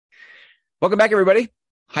Welcome back, everybody.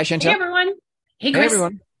 Hi, Hey Chantel. everyone. Hey Hey, Chris.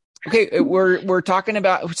 everyone. Okay, we're talking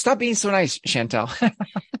about stop being so nice, Chantel.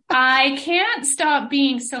 I can't stop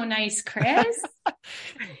being so nice, Chris.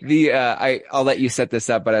 I'll let you set this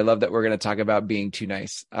up, but I love that we're going to talk about being too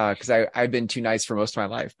nice because I've been too nice for most of my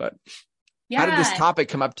life. But how did this Yeah. topic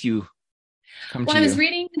come Well, to I was you?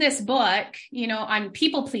 reading this book, on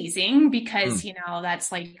people pleasing Mm. because,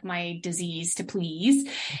 that's like my disease to please.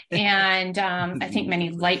 And I think Disease to many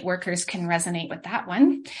please. light workers can resonate with that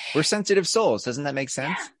one. We're sensitive souls. Doesn't that make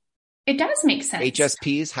Yeah, sense? it does make sense.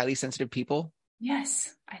 HSPs, highly sensitive people.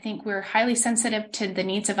 Yes. I think we're highly sensitive to the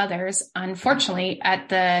needs of others, Yeah. unfortunately, at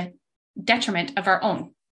the detriment of our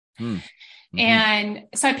own. Mm. Hmm. And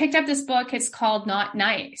so I picked up this book. It's called Not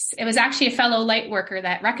Nice. It was actually a fellow light worker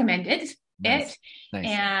that recommended it. Nice. Nice.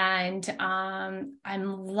 And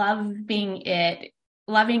I'm loving it.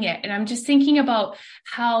 And I'm just thinking about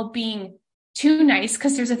how being too nice,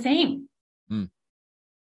 because there's a thing. Mm.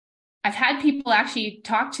 I've had people actually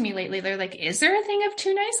talk to me lately. They're like, is there a thing of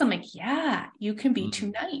too nice? I'm like, yeah, you can be too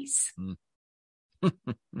nice. Mm.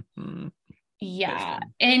 Mm. Yeah.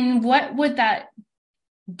 And what would that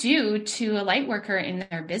do to a light worker in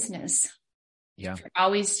their business? Yeah. If you're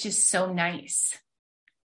always just so nice.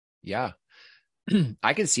 Yeah.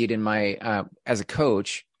 I can see it in my as a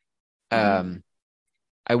coach. Mm-hmm. Um,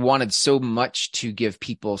 I wanted so much to give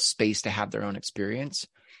people space to have their own experience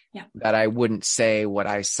Yeah. that I wouldn't say what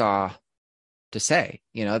I saw to say.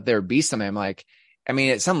 There would be something I'm like, I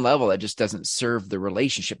mean, at some level, it just doesn't serve the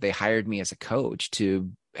relationship. They hired me as a coach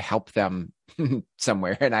to help them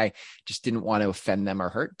somewhere, and I just didn't want to offend them or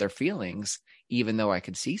hurt their feelings, even though I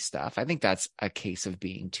could see stuff. I think that's a case of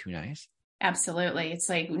being too nice. Absolutely. It's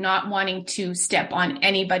like not wanting to step on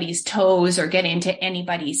anybody's toes or get into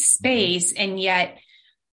anybody's Mm-hmm. space. And yet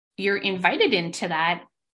you're invited into that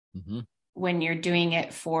Mm-hmm. when you're doing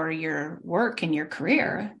it for your work and your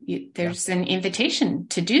career. Yeah. There's an invitation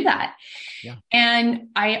to do that. Yeah. And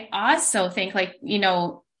I also think, like,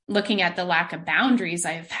 looking at the lack of boundaries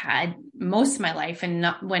I've had most of my life, and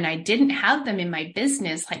not when I didn't have them in my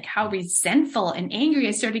business, like how resentful and angry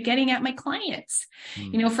I started getting at my clients,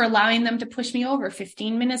 Mm. for allowing them to push me over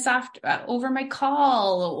 15 minutes after over my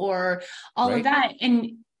call or all of Right. that.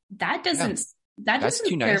 And that Yeah. doesn't That's too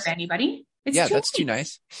serve nice. anybody. It's Yeah. too That's too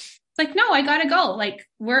nice. nice. It's like, no, I gotta go. Like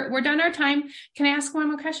we're done our time. Can I ask one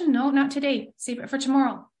more question? No, not today. Save it for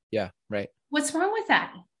tomorrow. Yeah. Right. What's wrong with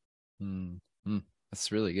that? Mm. Mm.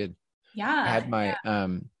 That's really good. I Yeah. had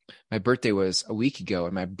my birthday was a week ago,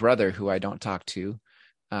 and my brother, who I don't talk to,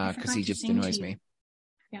 I because forgot he to just sing to annoys you. me.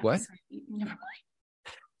 Yeah, What? sorry. Never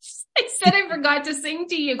mind. I said I forgot to sing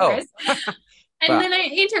to you, Oh, Chris. And well, then I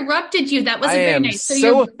interrupted you. That I wasn't very am nice. So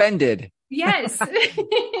so offended. yes.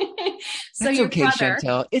 So That's your okay, brother,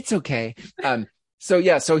 Chantel. It's okay. So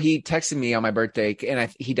yeah, so he texted me on my birthday,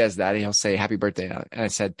 and he does that, and he'll say happy birthday, and I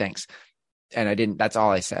said thanks, and I didn't. That's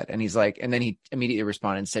all I said, and he's like, and then he immediately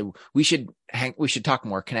responded and said we should talk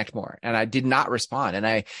more, connect more, and I did not respond,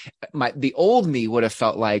 and the old me would have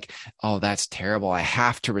felt like, oh, that's terrible, I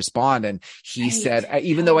have to respond, and he right? said,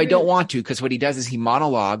 even How though I don't rude. want to, because what he does is he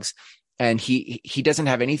monologues, and he doesn't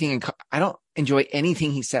have anything I don't enjoy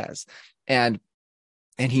anything he says, and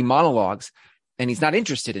he monologues, and he's not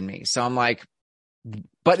interested in me, so I'm like.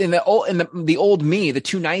 But the old me, the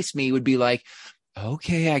too nice me would be like,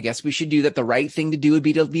 okay, I guess we should do that. The right thing to do would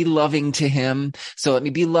be to be loving to him. So let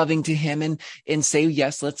me be loving to him and say,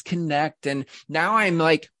 yes, let's connect. And now I'm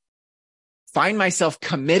like, find myself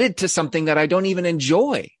committed to something that I don't even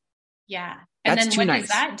enjoy. Yeah. And That's then too what does nice.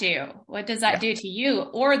 that do? What does that Yeah. do to you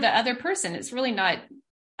or the other person? It's really not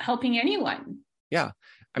helping anyone. Yeah.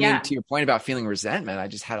 I mean, Yeah. to your point about feeling resentment, I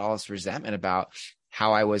just had all this resentment about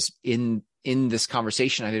how I was in this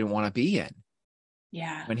conversation I didn't want to be in.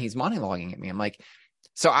 Yeah. When he's monologuing at me, I'm like,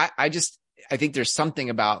 so I think there's something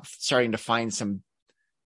about starting to find some,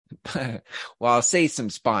 well, I'll say some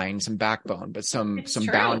spine, some backbone, but some It's true.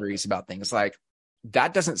 boundaries about things like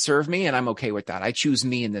that doesn't serve me. And I'm okay with that. I choose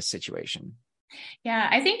me in this situation. Yeah,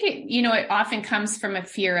 I think it often comes from a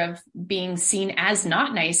fear of being seen as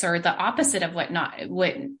not nice, or the opposite of what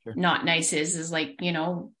Sure. not nice is like,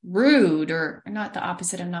 rude, or not the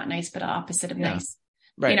opposite of not nice, but the opposite of Yeah. nice.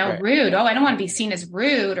 Right. Right. Rude. Oh, I don't want to be seen as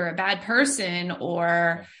rude or a bad person,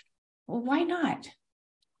 or well, why not?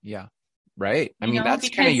 Yeah. Right. I mean, that's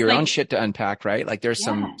kind of Because your own like, shit to unpack, right? Like there's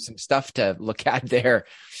yeah, some stuff to look at there.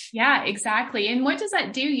 yeah, exactly. And what does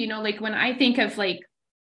that do? Like when I think of like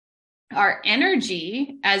our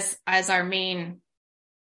energy as our main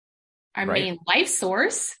Right. life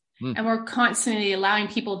source, Mm. And we're constantly allowing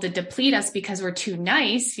people to deplete us because we're too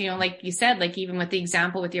nice. Like you said, like even with the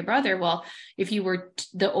example with your brother, well, if you were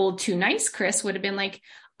the old too nice Chris would have been like,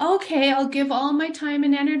 okay, I'll give all my time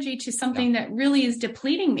and energy to something that really is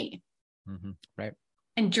depleting me. Mm-hmm. Right.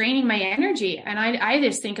 And draining my energy. And I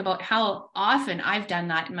just think about how often I've done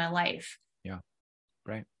that in my life. Yeah.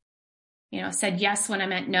 Right. Said yes when I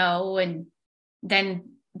meant no, and then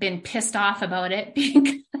been pissed off about it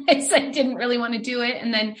because I didn't really want to do it.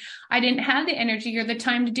 And then I didn't have the energy or the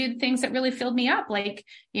time to do the things that really filled me up. Like,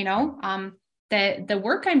 the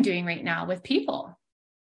work I'm doing right now with people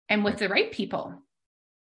and with the right people.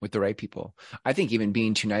 With the right people. I think even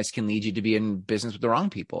being too nice can lead you to be in business with the wrong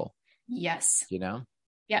people. Yes.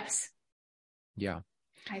 Yes. Yeah.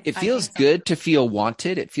 It feels good to feel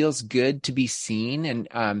wanted. It feels good to be seen. And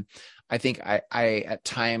I think I at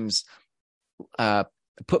times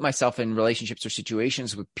put myself in relationships or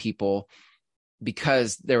situations with people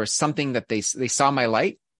because there was something that they saw my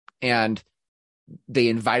light and they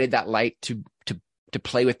invited that light to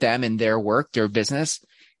play with them in their work, their business,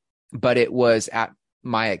 but it was at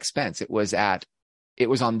my expense. It was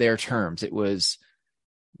on their terms. It was,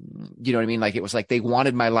 you know what I mean? Like, it was like they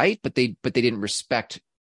wanted my light, but they didn't respect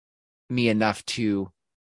me enough to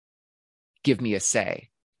give me a say.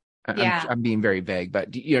 Yeah. I'm being very vague,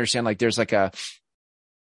 but you understand? Like, there's like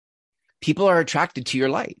people are attracted to your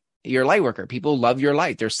light. You're a light worker. People love your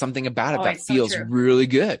light. There's something about it that feels really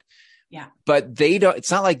good. Yeah. But they don't,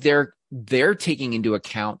 it's not like they're taking into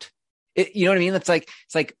account you know what I mean? It's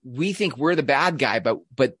like we think we're the bad guy, but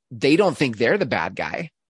they don't think they're the bad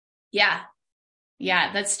guy. Yeah.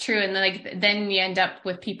 Yeah, that's true. And then you end up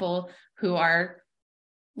with people who are,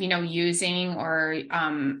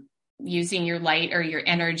 using your light or your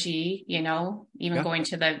energy, going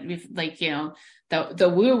to the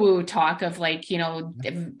woo-woo talk of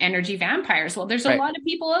energy vampires. Well, there's a lot of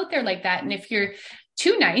people out there like that. And if you're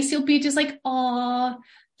too nice, you'll be just like, oh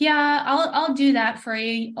yeah, I'll do that for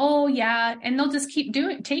you. Oh yeah. And they'll just keep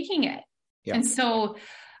taking it. Yeah. And so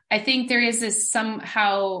I think there is this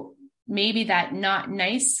somehow maybe that not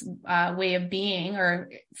nice way of being, or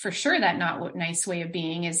for sure that not nice way of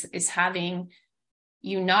being is having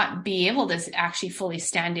you not be able to actually fully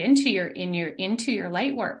stand into your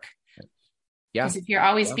light work. Yeah. Because if you're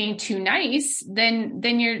always being too nice, then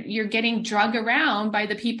you're getting drug around by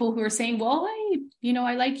the people who are saying, well,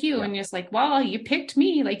 I like you. Yeah. And you're just like, well, you picked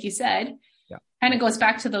me, like you said. Yeah. And it goes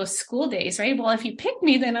back to those school days, right? Well, if you pick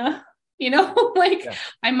me, then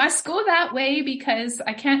I must go that way because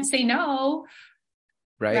I can't say no.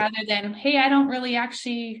 Right. Rather than, hey, I don't really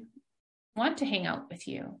actually want to hang out with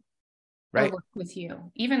you. Right. Or work with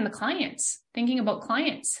you. Even the clients, thinking about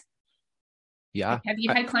clients. Yeah. Have you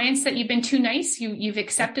had clients that you've been too nice? You've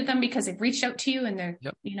accepted them because they've reached out to you and they're,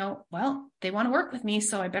 well, they want to work with me,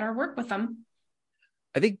 so I better work with them.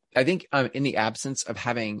 I think in the absence of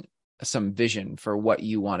having some vision for what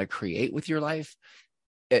you want to create with your life,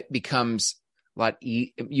 it becomes a lot.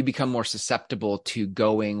 You become more susceptible to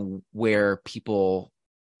going where people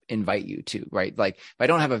invite you to, right? Like, if I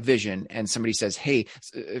don't have a vision and somebody says, hey,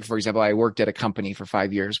 for example, I worked at a company for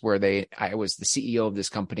 5 years where I was the CEO of this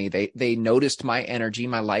company. They noticed my energy,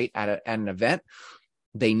 my light at an event.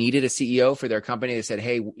 They needed a CEO for their company. They said,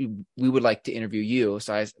 hey, we would like to interview you.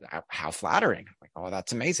 So how flattering. I'm like, oh,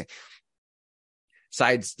 that's amazing.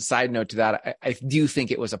 Side note to that, I do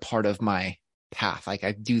think it was a part of my path. Like,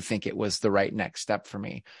 I do think it was the right next step for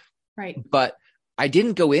me. Right. But I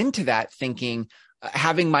didn't go into that thinking,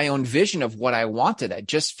 having my own vision of what I wanted. I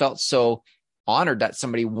just felt so honored that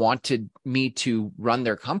somebody wanted me to run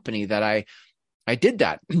their company that I did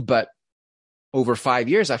that. But over 5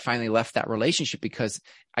 years, I finally left that relationship because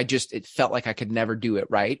it felt like I could never do it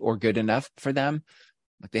right or good enough for them.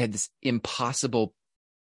 Like, they had this impossible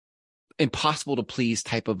to please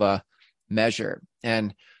type of a measure.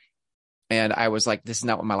 And I was like, this is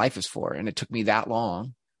not what my life is for. And it took me that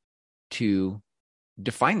long to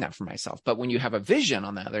define that for myself. But when you have a vision,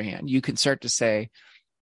 on the other hand, you can start to say,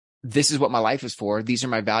 this is what my life is for. These are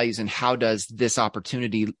my values. And how does this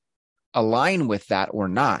opportunity align with that or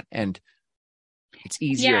not? And it's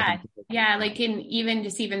easier. Yeah. Like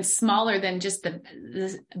even smaller than just the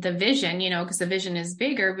vision, because the vision is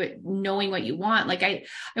bigger, but knowing what you want. Like I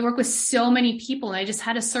work with so many people and I just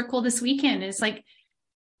had a circle this weekend. It's like,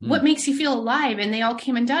 what makes you feel alive? And they all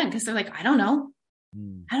came undone because they're like, I don't know.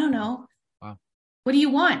 I don't know. Wow. What do you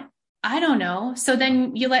want? I don't know. So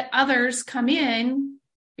then you let others come in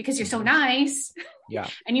because you're so nice. Yeah.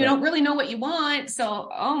 And you don't really know what you want. So,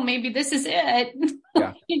 maybe this is it.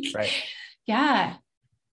 Yeah. Right. Yeah.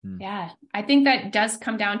 Yeah. I think that does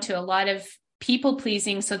come down to a lot of people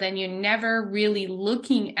pleasing. So then you're never really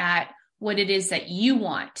looking at what it is that you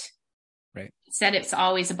want. Right. Instead, it's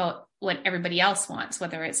always about what everybody else wants,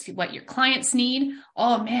 whether it's what your clients need.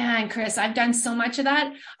 Oh man, Chris, I've done so much of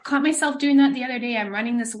that. I caught myself doing that the other day. I'm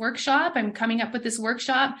running this workshop. I'm coming up with this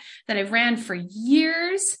workshop that I've ran for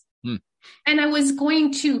years. And I was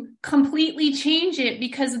going to completely change it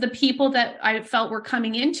because of the people that I felt were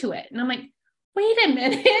coming into it. And I'm like, wait a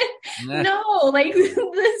minute. No, like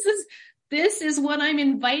this is what I'm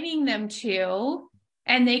inviting them to,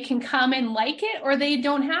 and they can come and like it, or they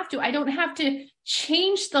don't have to. I don't have to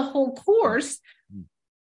change the whole course.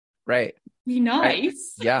 Right. Be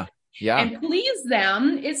nice. Right. Yeah. Yeah. And please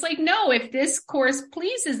them. It's like, no, if this course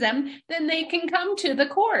pleases them, then they can come to the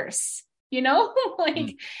course,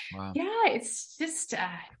 like, wow. Yeah, it's just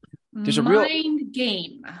there's a mind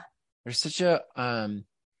game. There's such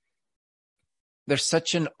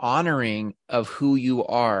an honoring of who you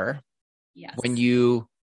are. Yes. When you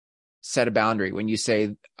set a boundary, when you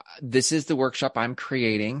say, this is the workshop I'm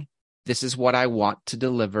creating, this is what I want to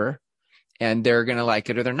deliver, and they're going to like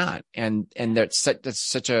it or they're not. And that's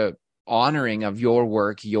such a honoring of your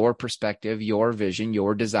work, your perspective, your vision,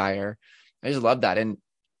 your desire. I just love that. And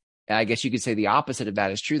I guess you could say the opposite of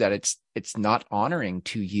that is true, that it's not honoring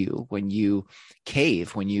to you when you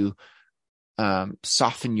cave, when you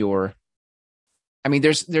soften your, I mean,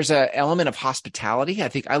 there's a element of hospitality. I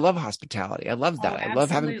think I love hospitality. I love that. I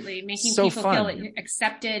love having making so people fun. feel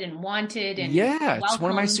accepted and wanted and yeah, welcomed. It's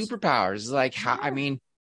one of my superpowers. Like how, I mean,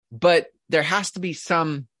 but there has to be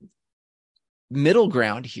some middle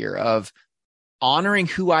ground here of honoring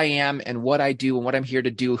who I am and what I do and what I'm here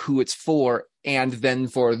to do, who it's for. And then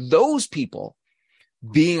for those people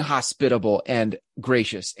being hospitable and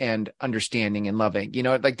gracious and understanding and loving,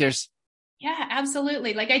 like there's. Yeah,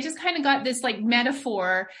 absolutely. Like I just kind of got this like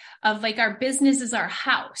metaphor of like our business is our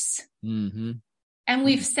house. Mm-hmm. And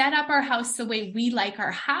we've set up our house the way we like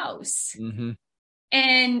our house. Mm-hmm.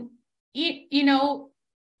 And,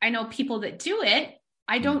 I know people that do it.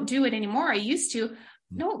 I don't do it anymore. I used to.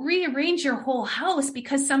 Don't rearrange your whole house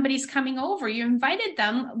because somebody's coming over. You invited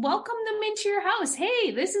them, welcome them into your house.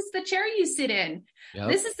 Hey, this is the chair you sit in. Yep.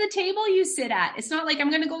 This is the table you sit at. It's not like I'm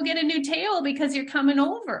going to go get a new table because you're coming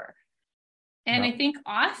over. And I think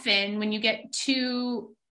often when you get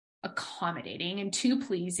too accommodating and too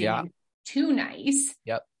pleasing, and too nice,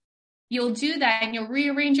 you'll do that and you'll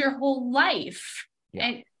rearrange your whole life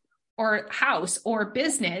or house or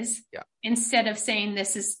business instead of saying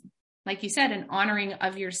this is, like you said, an honoring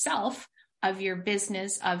of yourself, of your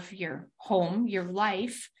business, of your home, your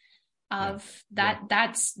life, of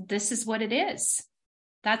this is what it is.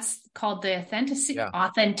 That's called the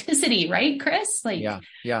authenticity, right, Chris? Like,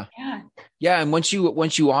 yeah. And once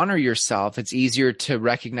you honor yourself, it's easier to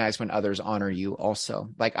recognize when others honor you also.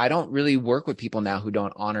 Like, I don't really work with people now who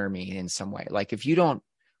don't honor me in some way. Like if you don't.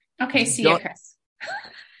 Okay. See you, Chris.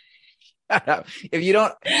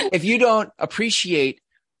 if you don't appreciate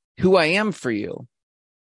who I am for you,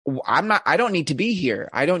 I don't need to be here.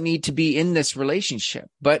 I don't need to be in this relationship,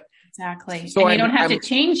 but exactly. So and you don't have to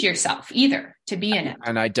change yourself either to be in it.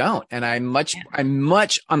 And I don't. And I'm much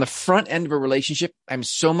on the front end of a relationship. I'm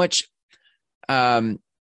so much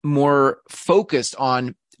more focused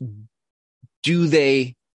on, do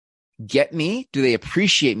they get me? Do they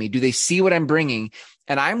appreciate me? Do they see what I'm bringing?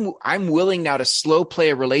 And I'm willing now to slow play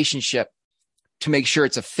a relationship to make sure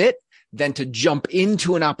it's a fit than to jump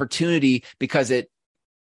into an opportunity because it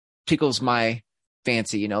tickles my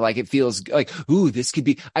fancy, like it feels like, ooh, this could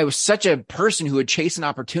be. I was such a person who would chase an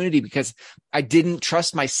opportunity because I didn't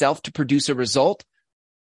trust myself to produce a result.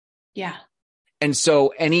 Yeah. And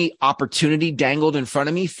so any opportunity dangled in front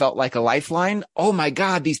of me felt like a lifeline. Oh my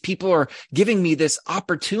God, these people are giving me this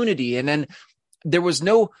opportunity. And then there was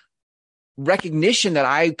no recognition that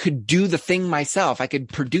I could do the thing myself. I could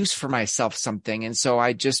produce for myself something. And so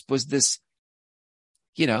I just was this,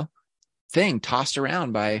 thing tossed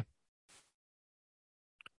around by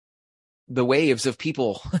the waves of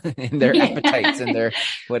people and their appetites and their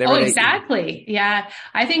whatever. Oh, exactly. Yeah.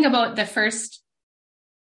 I think about the first,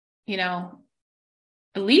 at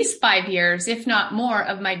least 5 years, if not more,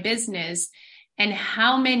 of my business and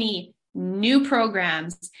how many new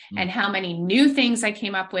programs and how many new things I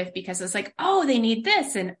came up with because it's like, oh, they need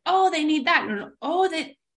this and oh, they need that. And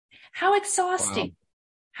how exhausting. Wow.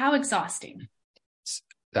 How exhausting.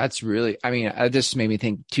 That's really, it just made me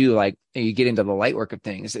think too, like you get into the light work of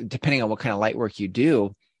things, depending on what kind of light work you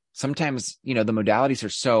do. Sometimes, the modalities are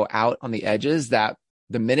so out on the edges that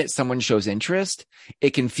the minute someone shows interest,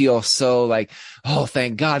 it can feel so like, oh,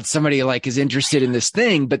 thank God somebody like is interested in this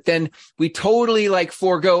thing. But then we totally like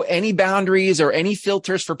forego any boundaries or any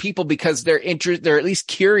filters for people because they're at least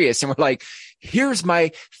curious. And we're like, here's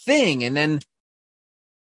my thing. And then,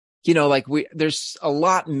 like there's a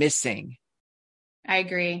lot missing. I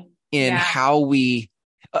agree. In how we,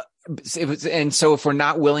 and so if we're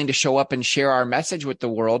not willing to show up and share our message with the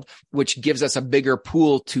world, which gives us a bigger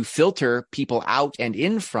pool to filter people out and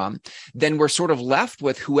in from, then we're sort of left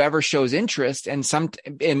with whoever shows interest, and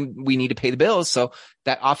we need to pay the bills. So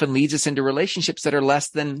that often leads us into relationships that are less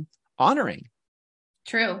than honoring.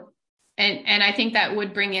 True. And I think that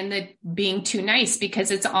would bring in the being too nice,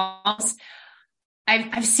 because it's almost,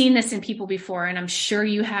 I've seen this in people before, and I'm sure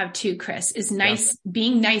you have too, Chris, is nice. Yeah.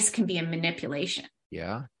 Being nice can be a manipulation.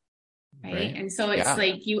 Yeah. Right. And so it's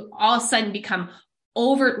like you all of a sudden become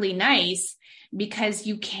overtly nice because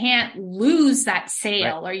you can't lose that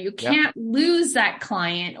sale, or you can't lose that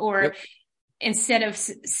client, or instead of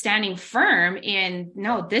standing firm in,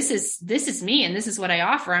 no, this is me and this is what I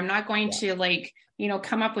offer. I'm not going to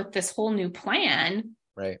come up with this whole new plan.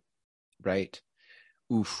 Right.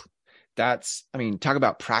 Oof. Talk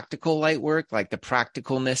about practical light work, like the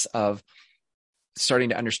practicalness of starting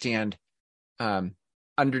to understand,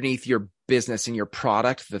 underneath your business and your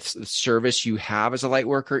product, the service you have as a light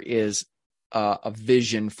worker is a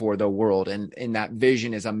vision for the world. And in that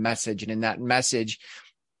vision is a message. And in that message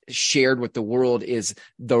shared with the world is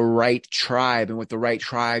the right tribe. And with the right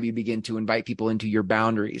tribe, you begin to invite people into your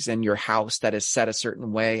boundaries and your house that is set a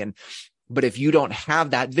certain way. But if you don't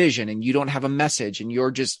have that vision and you don't have a message and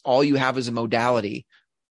you're just, all you have is a modality,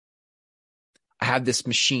 I have this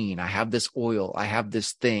machine, I have this oil, I have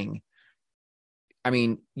this thing.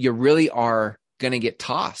 You really are going to get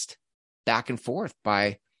tossed back and forth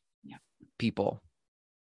by people.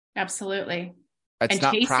 Absolutely. It's and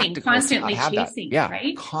not chasing, practical. constantly chasing,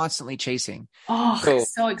 right? Constantly chasing. Oh,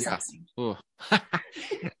 so exhausting. Yeah.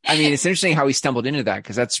 It's interesting how we stumbled into that,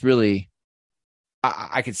 because that's really,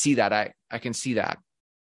 I could see that. I can see that.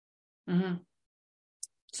 Mm-hmm.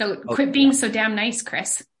 So quit being so damn nice,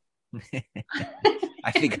 Chris.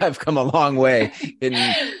 I think I've come a long way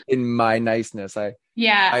in my niceness. I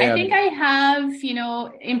think I have,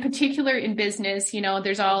 in particular in business,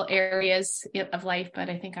 there's all areas of life, but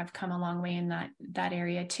I think I've come a long way in that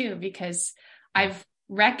area too, because I've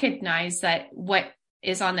recognized that what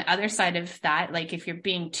is on the other side of that, like if you're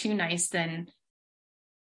being too nice, then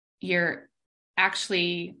you're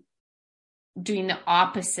actually doing the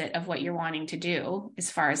opposite of what you're wanting to do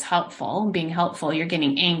as far as being helpful. You're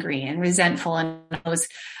getting angry and resentful, and those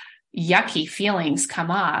yucky feelings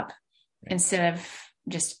come up instead of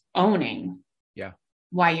just owning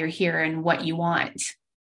why you're here and what you want.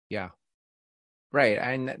 Right.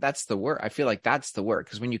 And that's the work. I feel like that's the work,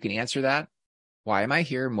 because when you can answer that, why am I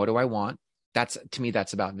here and what do I want? To me,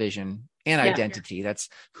 that's about vision and identity. That's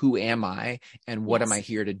who am I and what am I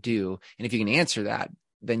here to do? And if you can answer that,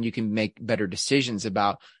 then you can make better decisions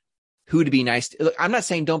about who to be nice to. Look, I'm not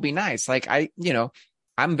saying don't be nice. Like I'm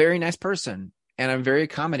a very nice person and I'm very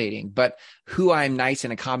accommodating, but who I'm nice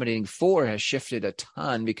and accommodating for has shifted a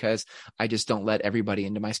ton, because I just don't let everybody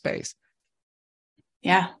into my space.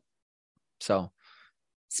 Yeah. So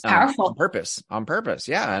it's powerful. On purpose.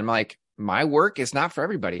 Yeah. I'm like, my work is not for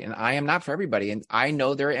everybody, and I am not for everybody. And I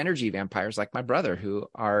know there are energy vampires like my brother who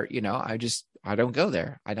are, I don't go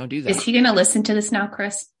there. I don't do that. Is he going to listen to this now,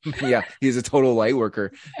 Chris? Yeah. He's a total light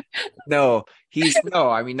worker. Not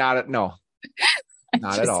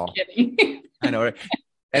at all. Kidding. I know.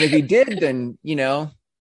 And if he did, then,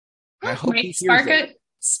 I hope he hears it.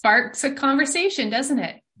 Sparks a conversation, doesn't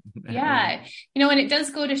it? Yeah. And it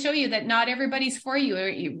does go to show you that not everybody's for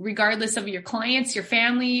you, regardless of your clients, your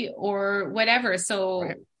family, or whatever. So,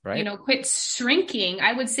 right. Quit shrinking.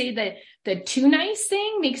 I would say that the too nice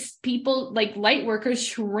thing makes people, like light workers,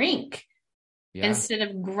 shrink instead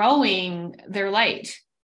of growing their light.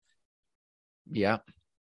 Yeah.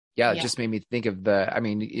 It just made me think of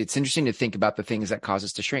it's interesting to think about the things that cause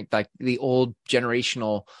us to shrink, like the old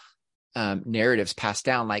generational narratives passed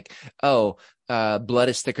down, like, blood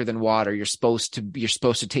is thicker than water. You're supposed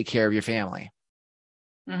to take care of your family.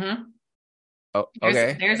 Mm-hmm. Oh,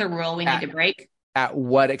 okay. There's a rule we need to break. At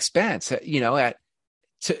what expense?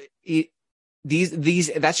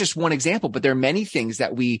 These that's just one example, but there are many things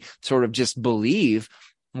that we sort of just believe,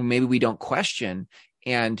 or maybe we don't question,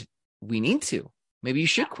 and we need to. Maybe you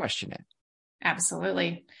should question it.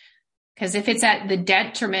 Absolutely. Because if it's at the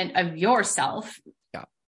detriment of yourself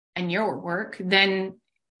and your work, then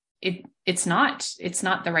it's not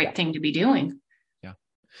the right thing to be doing. Yeah.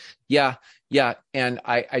 Yeah. Yeah. And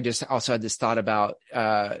I just also had this thought about,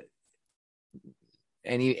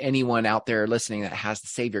 anyone out there listening that has the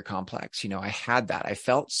savior complex. I had that. I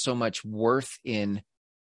felt so much worth in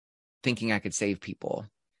thinking I could save people.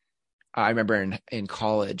 I remember in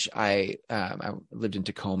college, I lived in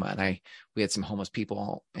Tacoma, and we had some homeless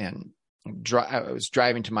people, and I was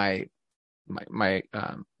driving to my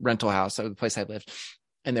rental house, the place I lived,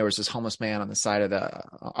 and there was this homeless man on the side of the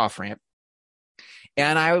off ramp,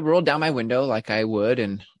 and I rolled down my window like I would,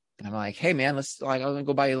 and I'm like, "Hey man, I'm gonna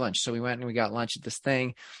go buy you lunch." So we went and we got lunch at this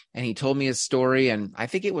thing, and he told me his story, and I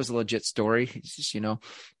think it was a legit story. It's just,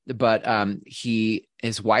 but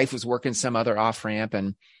his wife was working some other off ramp,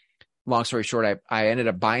 and long story short, I ended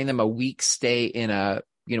up buying them a week stay in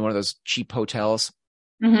one of those cheap hotels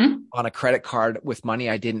on a credit card with money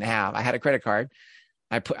I didn't have. I had a credit card.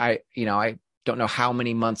 I don't know how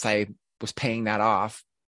many months I was paying that off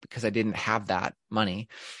because I didn't have that money.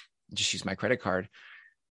 Just used my credit card.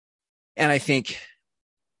 And I think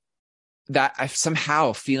that I'm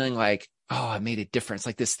somehow feeling like, oh, I made a difference.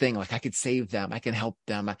 Like this thing, like I could save them. I can help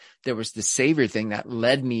them. There was the savior thing that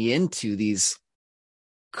led me into these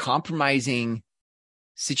compromising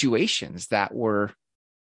situations that was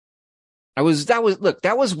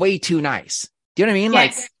way too nice. Do you know what I mean?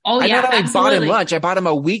 Yes. Like, oh, I yeah, not only absolutely. bought him lunch, I bought him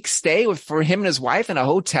a week stay for him and his wife in a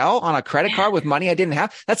hotel on a credit card with money I didn't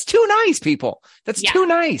have. That's too nice, people. That's too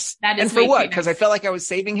nice. That is and for what? Nice. Because I felt like I was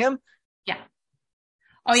saving him. Yeah.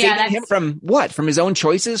 Oh, saving him from what? From his own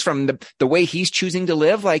choices, from the way he's choosing to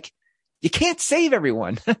live. Like, you can't save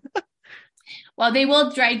everyone. Well, they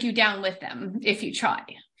will drag you down with them if you try.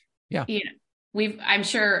 Yeah. I'm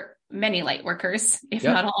sure many light workers, if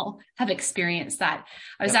not all, have experienced that.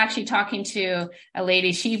 I was actually talking to a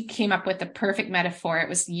lady. She came up with the perfect metaphor. It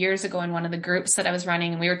was years ago in one of the groups that I was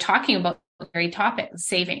running, and we were talking about the very topic,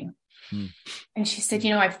 saving. And she said,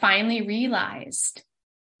 I finally realized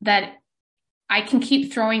that I can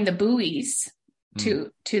keep throwing the buoys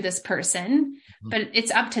to this person, but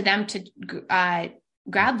it's up to them to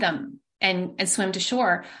grab them and swim to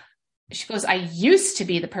shore. She goes, I used to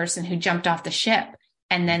be the person who jumped off the ship,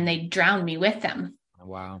 and then they drowned me with them.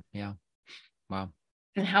 Wow. Yeah. Wow.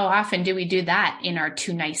 And how often do we do that in our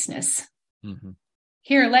too niceness?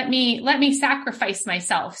 Here, let me sacrifice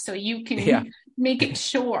myself so you can make it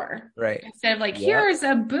shore. Right. Instead of like, here's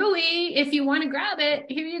a buoy. If you want to grab it,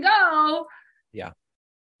 here you go. Yeah.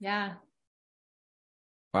 Yeah.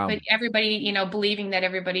 Wow. But everybody, believing that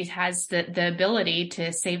everybody has the ability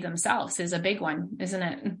to save themselves is a big one, isn't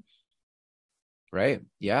it? Right.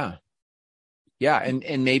 Yeah. Yeah.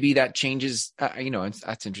 And maybe that changes,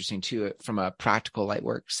 that's interesting too, from a practical light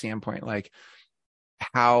work standpoint. Like,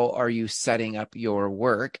 how are you setting up your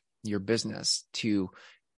work, your business to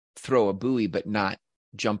throw a buoy, but not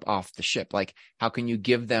jump off the ship? Like, how can you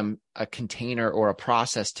give them a container or a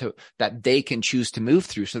process that they can choose to move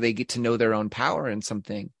through so they get to know their own power in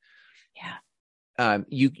something? Yeah.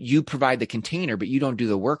 You provide the container, but you don't do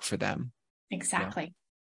the work for them. Exactly.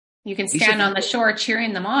 You can stand on the shore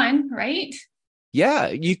cheering them on, right? Yeah.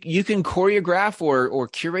 You can choreograph or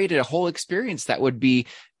curate a whole experience that would be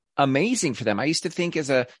amazing for them. I used to think as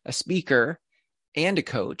a speaker and a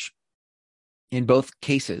coach, in both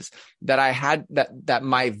cases, that I had that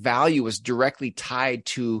my value was directly tied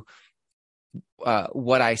to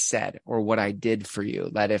what I said or what I did for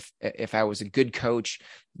you. That if I was a good coach,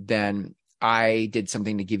 then I did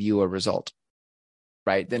something to give you a result,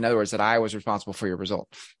 right? In other words, that I was responsible for your result.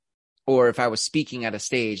 Or if I was speaking at a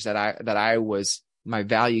stage, my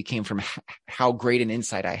value came from how great an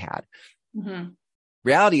insight I had.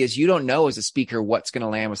 Reality is, you don't know as a speaker what's going to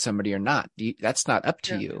land with somebody or not. That's not up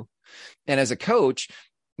to you. And as a coach,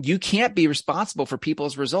 you can't be responsible for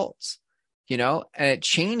people's results, and it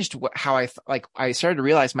changed how I started to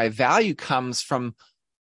realize my value comes from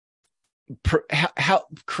how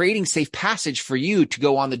creating safe passage for you to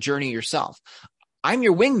go on the journey yourself. I'm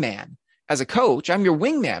your wingman. As a coach, I'm your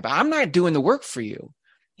wingman, but I'm not doing the work for you.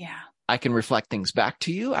 Yeah. I can reflect things back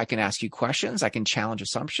to you. I can ask you questions. I can challenge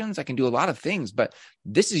assumptions. I can do a lot of things, but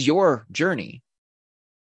this is your journey.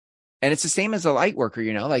 And it's the same as a light worker,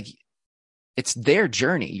 like, it's their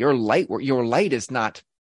journey. Your light is not,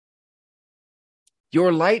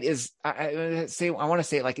 your light is, I want to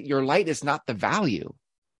say it like, your light is not the value.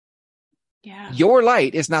 Yeah. Your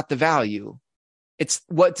light is not the value. It's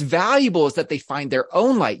what's valuable is that they find their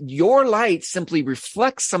own light. Your light simply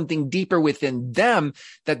reflects something deeper within them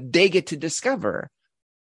that they get to discover.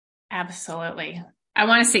 Absolutely. I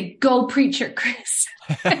want to say, go preacher, Chris.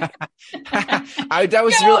 I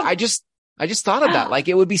just thought of that. Like,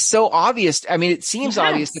 it would be so obvious. I mean, it seems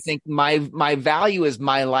obvious to think my value is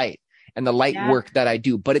my light. and the light Yeah. work that I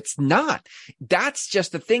do, but it's not. That's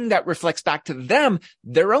just the thing that reflects back to them,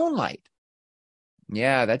 their own light.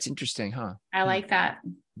 Yeah, that's interesting, huh? I like that.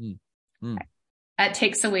 Mm. Mm. That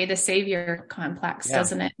takes away the savior complex, Yeah.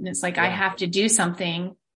 doesn't it? And it's like, I Yeah. have to do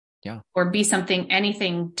something Yeah. or be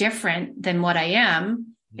anything different than what I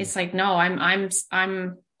am. Mm. It's like, no,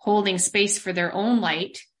 I'm holding space for their own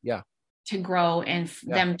light Yeah. to grow and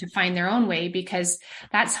Yeah. them to find their own way, because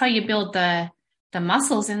that's how you build the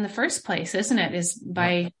muscles in the first place, isn't it? Is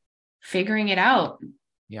by figuring it out.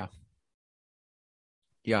 Yeah.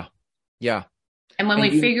 Yeah. Yeah. And when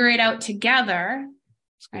And we figure it out together,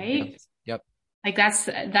 right? Yep. Like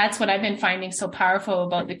that's what I've been finding so powerful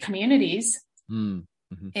about the communities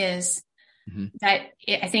is that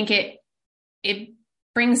I think it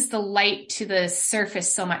brings the light to the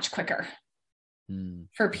surface so much quicker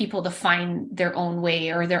for people to find their own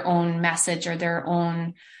way or their own message or their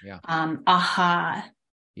own aha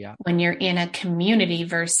when you're in a community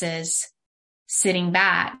versus sitting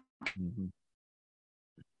back,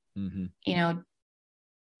 you know,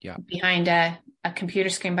 behind a computer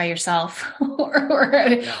screen by yourself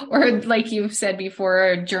or like you've said before,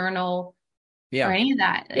 a journal or any of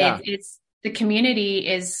that. It's the community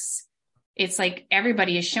it's like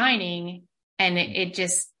everybody is shining, and it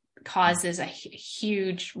just causes a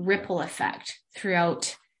huge ripple effect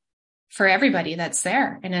throughout for everybody that's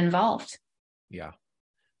there and involved. Yeah.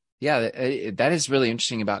 That is really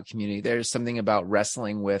interesting about community. There's something about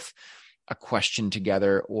wrestling with a question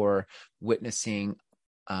together or witnessing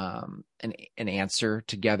an answer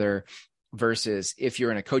together versus if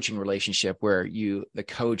you're in a coaching relationship where the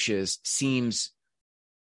coach seems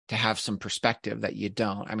to have some perspective that you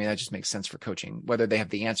don't. I mean, that just makes sense for coaching. Whether they have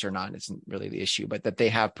the answer or not isn't really the issue, but that they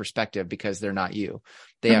have perspective because they're not you.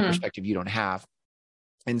 They have perspective you don't have.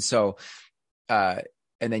 And so, and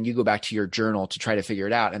then you go back to your journal to try to figure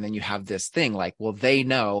it out. And then you have this thing like, well, they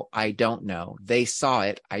know, I don't know. They saw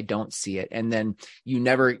it, I don't see it. And then you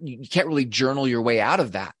can't really journal your way out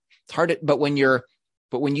of that. It's hard, but when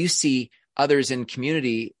you see others in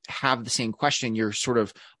community have the same question, you're sort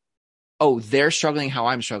of, oh, they're struggling how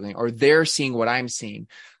I'm struggling, or they're seeing what I'm seeing.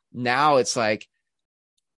 Now it's like,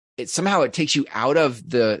 somehow it takes you out of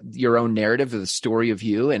your own narrative of the story of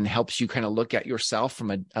you and helps you kind of look at yourself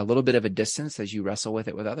from a little bit of a distance as you wrestle with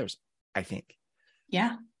it with others, I think.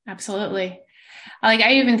 Yeah, absolutely. Like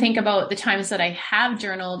I even think about the times that I have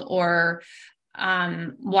journaled or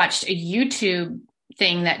watched a YouTube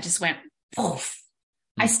thing that just went poof.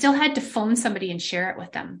 I still had to phone somebody and share it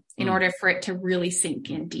with them in order for it to really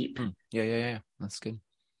sink in deep. Yeah. That's good.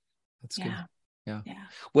 That's good. Yeah.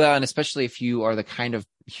 Well, and especially if you are the kind of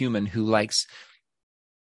human who likes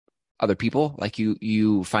other people, like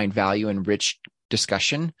you find value in rich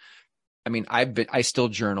discussion. I mean, I still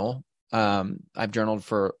journal. I've journaled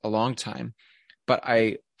for a long time, but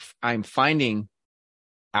I'm finding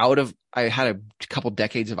I had a couple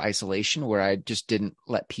decades of isolation where I just didn't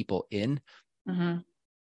let people in.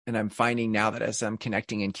 And I'm finding now that as I'm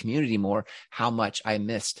connecting in community more, how much I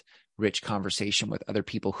missed rich conversation with other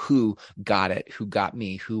people who got it, who got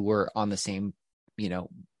me, who were on the same,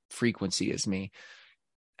 frequency as me.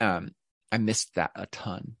 I missed that a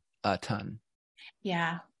ton.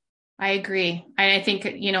 Yeah, I agree. And I think,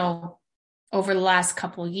 over the last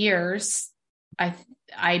couple of years,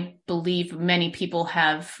 I believe many people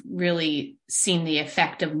have really seen the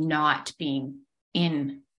effect of not being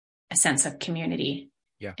in a sense of community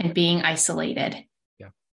and being isolated.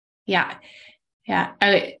 Yeah.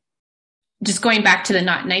 Just going back to the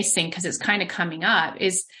not nice thing, because it's kind of coming up,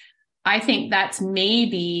 is I think that's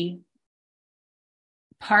maybe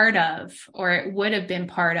part of, or it would have been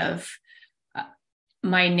part of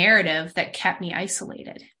my narrative that kept me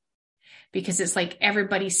isolated, because it's like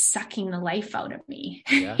everybody's sucking the life out of me,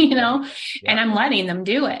 and I'm letting them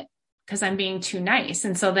do it because I'm being too nice.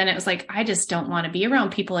 And so then it was like, I just don't want to be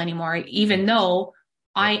around people anymore, even though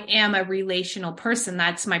I am a relational person.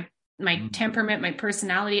 That's my temperament, my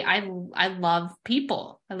personality. I love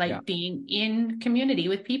people. I like being in community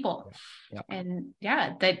with people. And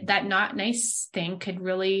that not nice thing could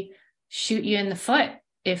really shoot you in the foot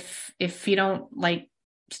if you don't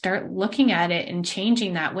start looking at it and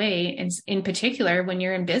changing that way. And in particular, when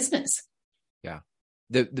you're in business. Yeah.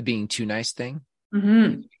 The being too nice thing.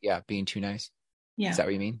 Yeah. Being too nice. Yeah. Is that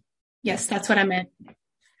what you mean? Yes, that's what I meant.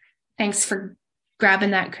 Thanks for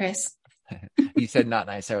grabbing that, Chris. You said not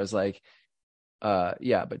nice. I was like, but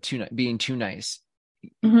being too nice.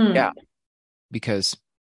 Yeah. Because,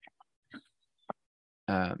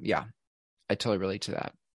 I totally relate to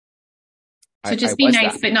that. So just be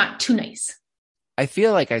nice, but not too nice. I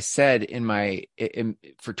feel like I said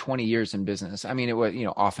for 20 years in business, I mean, it was,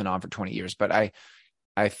 off and on for 20 years, but I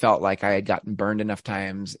felt like I had gotten burned enough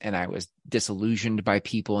times and I was disillusioned by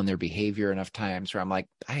people and their behavior enough times where I'm like,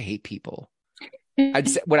 I hate people.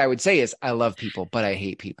 What I would say is I love people, but I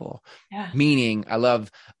hate people. Yeah. Meaning I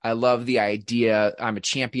love the idea. I'm a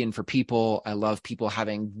champion for people. I love people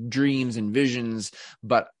having dreams and visions,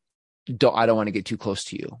 but I don't want to get too close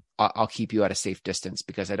to you. I'll keep you at a safe distance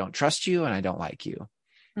because I don't trust you and I don't like you,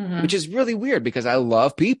 which is really weird because I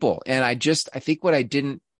love people. And I think what I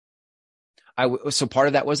didn't, so part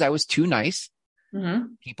of that was I was too nice.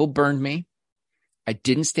 People burned me. I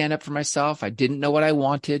didn't stand up for myself. I didn't know what I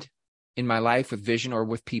wanted in my life with vision or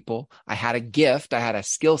with people. I had a gift. I had a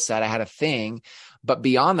skill set. I had a thing, but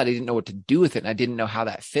beyond that, I didn't know what to do with it. And I didn't know how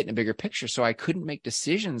that fit in a bigger picture. So I couldn't make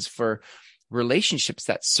decisions for relationships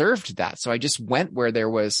that served that. So I just went where there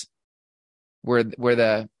was, where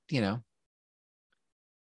the,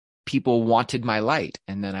 people wanted my light.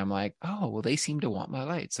 And then I'm like, oh, well, they seem to want my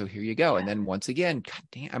light. So here you go. And then once again, God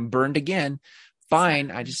damn, I'm burned again. Fine.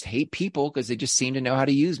 Exactly. I just hate people because they just seem to know how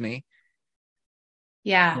to use me.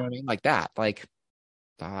 Yeah. You know what I mean? Like that. Like,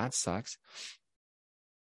 oh, that sucks.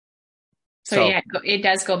 So yeah, it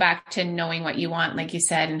does go back to knowing what you want, like you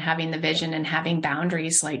said, and having the vision and having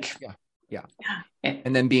boundaries. Like, yeah.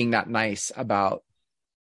 And then being not nice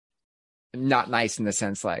in the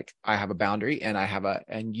sense like I have a boundary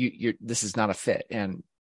and you're this is not a fit, and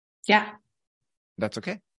that's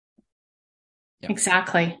okay. Yeah.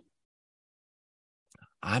 Exactly.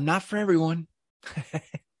 I'm not for everyone.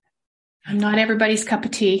 I'm not everybody's cup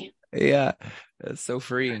of tea. Yeah. That's so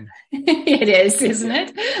freeing. It is, isn't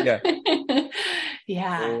it? Yeah.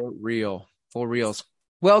 Yeah. For reals.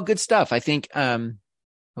 Well, good stuff. I think,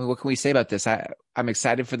 what can we say about this? I'm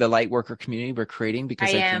excited for the Lightworker community we're creating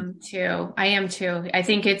because I am too. I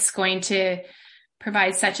think it's going to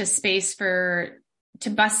provide such a space to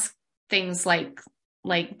bust things like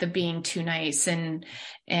the being too nice and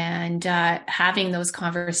having those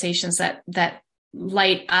conversations that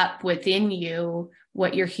light up within you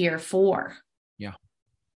what you're here for.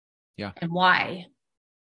 Yeah. And why.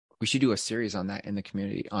 We should do a series on that in the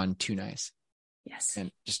community on too nice. Yes.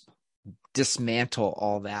 And just dismantle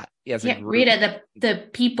all that as a group. Rita, the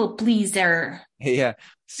people pleaser. Yeah.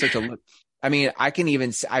 I mean, I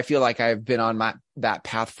feel like I've been on that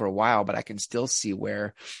path for a while, but I can still see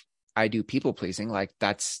where I do people pleasing. Like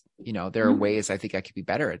that's, there are ways I think I could be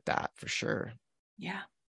better at that for sure. Yeah.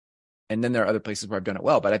 And then there are other places where I've done it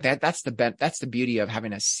well, but I think that's the beauty of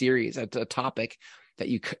having a series, a topic that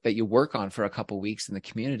you work on for a couple of weeks in the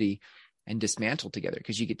community and dismantle together,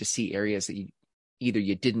 because you get to see areas that either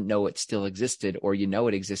you didn't know it still existed or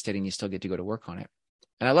it existed and you still get to go to work on it.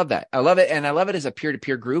 And I love that. I love it. And I love it as a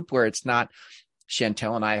peer-to-peer group where it's not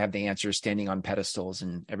Chantel and I have the answers standing on pedestals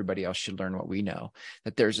and everybody else should learn what we know.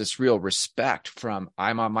 That there's this real respect from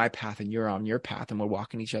I'm on my path and you're on your path and we're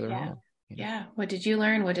walking each other home. Yeah. What did you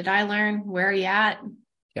learn? What did I learn? Where are you at?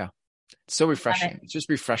 Yeah. It's so refreshing. It's just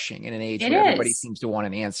refreshing in an age where everybody seems to want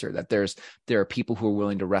an answer, that there are people who are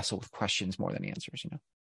willing to wrestle with questions more than answers,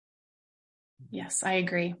 Yes, I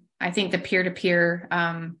agree. I think the peer-to-peer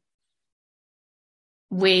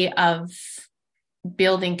way of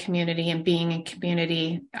building community and being in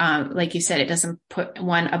community, like you said, it doesn't put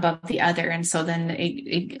one above the other. And so then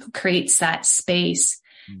it creates that space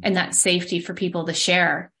and that safety for people to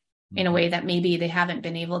share in a way that maybe they haven't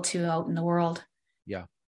been able to out in the world. Yeah,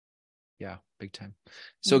 big time.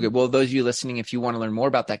 So good. Well, those of you listening, if you want to learn more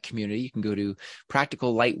about that community, you can go to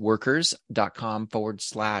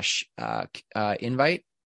practicallightworkers.com/invite,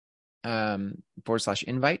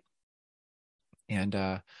 /invite.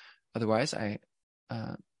 And otherwise, I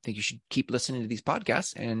think you should keep listening to these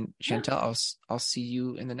podcasts. And Chantel, I'll see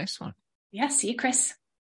you in the next one. Yeah, see you, Chris.